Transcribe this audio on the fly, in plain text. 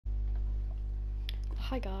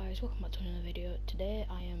Hi guys, welcome back to another video. Today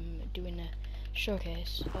I am doing a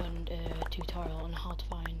showcase and a tutorial on how to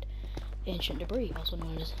find ancient debris, also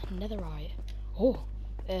known as Netherite.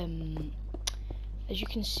 As you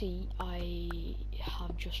can see, I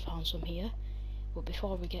have just found some here, but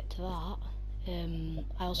before we get to that,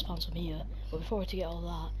 I also found some here, but before we get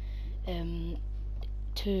all that,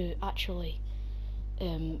 to actually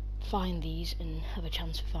find these and have a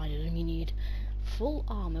chance of finding them, you need full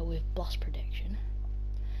armor with blast protection,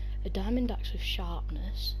 a diamond axe with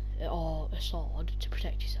sharpness, or a sword to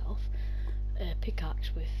protect yourself, a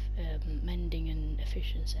pickaxe with mending and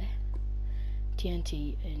efficiency,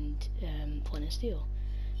 TNT and flint and steel.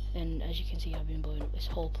 And as you can see, I've been blowing up this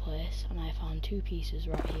whole place, and I found two pieces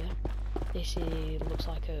right here. This looks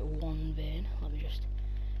like a one vein. Let me just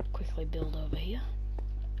quickly build over here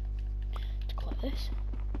to collect this.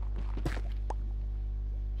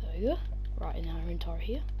 There we go, right in our inventory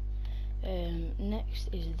here. Next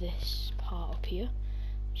is this part up here.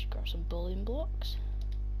 Just grab some building blocks.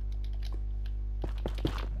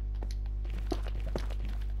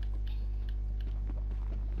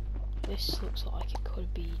 This looks like it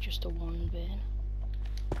could be just a one vein,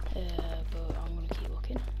 but I'm gonna keep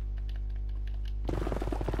looking.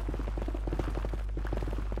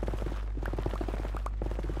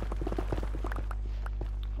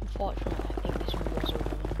 Unfortunately, I think this was a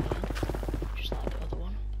one vein, just like the other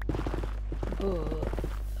one. But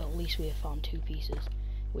at least we have found two pieces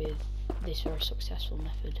with this very successful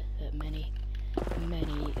method that many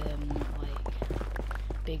like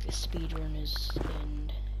big speedrunners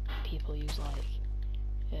and people use, like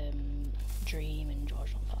Dream and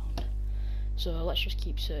George not found. So let's just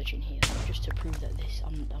keep searching here, just to prove that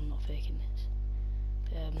I'm not faking this.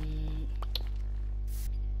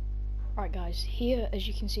 Right guys, here as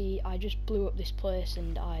you can see, I just blew up this place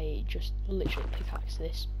and I just literally pickaxed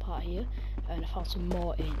this part here, and I found some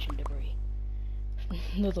more ancient debris.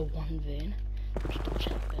 Another one vein. Just double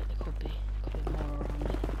check that there could be more around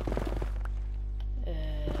it.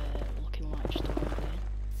 Looking like just a one vein.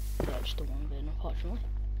 Yeah, just a one vein, unfortunately.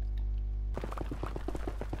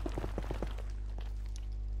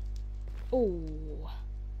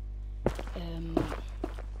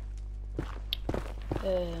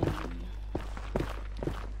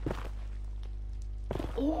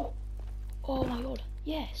 Oh my god,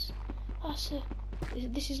 yes, that's a,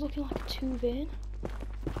 this is looking like a two vein,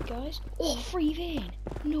 guys. Oh, three vein,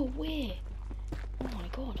 no way. Oh my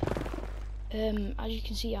god. As you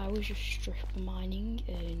can see, I was just strip mining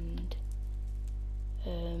and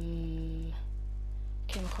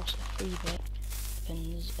came across the three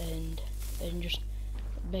veins and just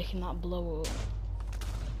making that blow up,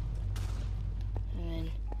 and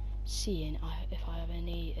then seeing if I have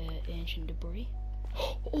any ancient debris.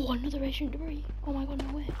 Oh, another ancient debris! Oh my god,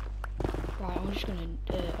 no way! Right, I'm just gonna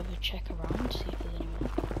have a check around, see if there's any more,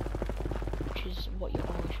 which is what you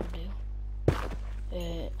always should do.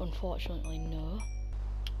 Unfortunately, no.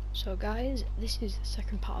 So guys, this is the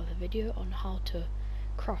second part of the video on how to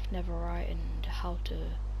craft netherite and how to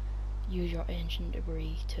use your ancient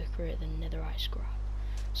debris to create the netherite scrap.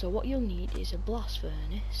 So what you'll need is a blast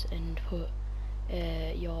furnace, and put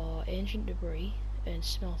your ancient debris and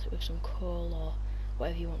smelt it with some coal or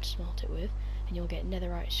whatever you want to smelt it with, and you'll get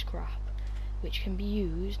netherite scrap, which can be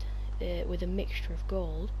used with a mixture of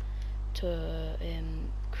gold to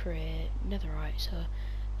create netherite. So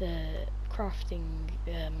the crafting,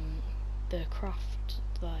 the craft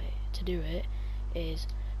to do it is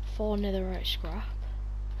 4 netherite scrap,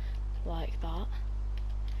 like that,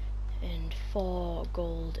 and 4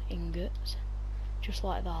 gold ingots, just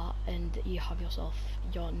like that, and you have yourself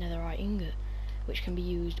your netherite ingot, which can be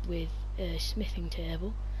used with a smithing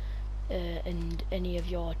table and any of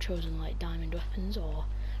your chosen like diamond weapons or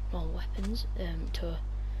normal weapons, to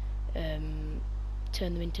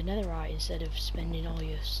turn them into netherite instead of spending all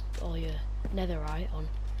your netherite on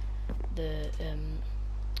the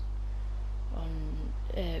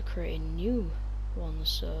creating new ones.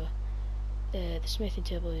 So the smithing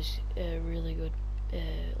table is a really good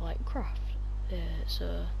like craft.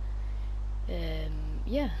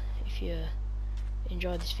 Yeah, if you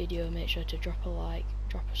enjoyed this video, make sure to drop a like,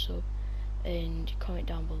 drop a sub, and comment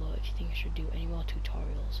down below if you think I should do any more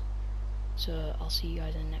tutorials. So I'll see you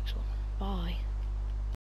guys in the next one. Bye.